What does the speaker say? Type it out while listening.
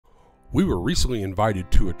We were recently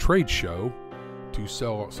invited to a trade show to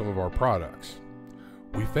sell some of our products.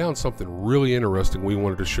 We found something really interesting we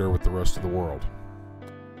wanted to share with the rest of the world.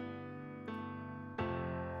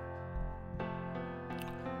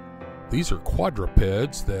 These are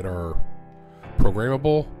quadrupeds that are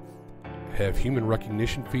programmable, have human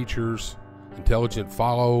recognition features, intelligent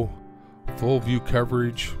follow, full view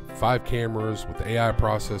coverage, 5 cameras with AI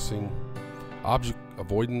processing, object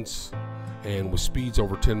avoidance, and with speeds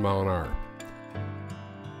over 10 miles an hour.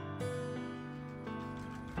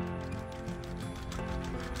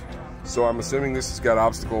 So I'm assuming this has got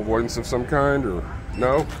obstacle avoidance of some kind, or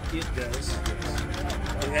no? It does.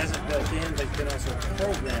 It has it built in, but you can also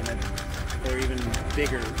program it for even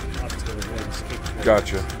bigger obstacle avoidance capabilities.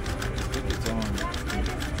 Gotcha. I think it's on.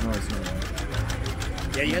 No, it's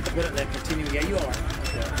not. Yeah, you have to put it in that continuing. Yeah, you are.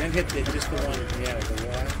 Yeah. Then hit just the one. Yeah, the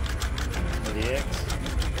Y or the X.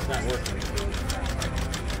 It's not working.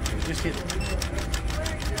 Just hit it.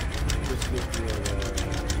 Just hit the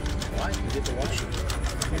Y. You hit the Y.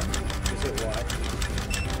 Is it Y?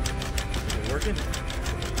 Is it working?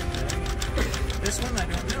 This one, I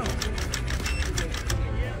don't know.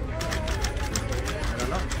 I don't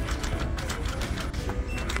know.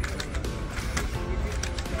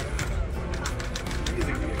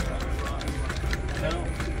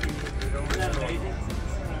 Isn't that amazing?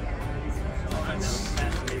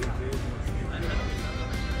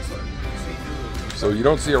 So you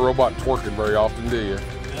don't see a robot twerking very often, do you?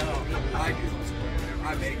 No. I do.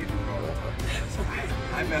 I make it.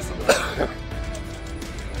 I mess up.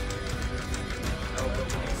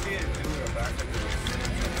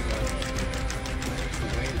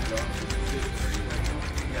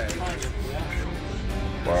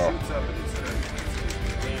 Wow.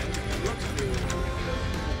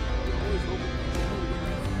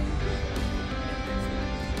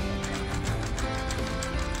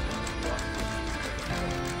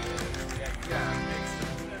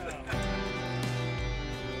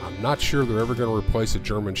 I'm not sure they're ever going to replace a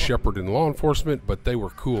German Shepherd in law enforcement, but they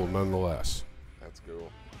were cool nonetheless.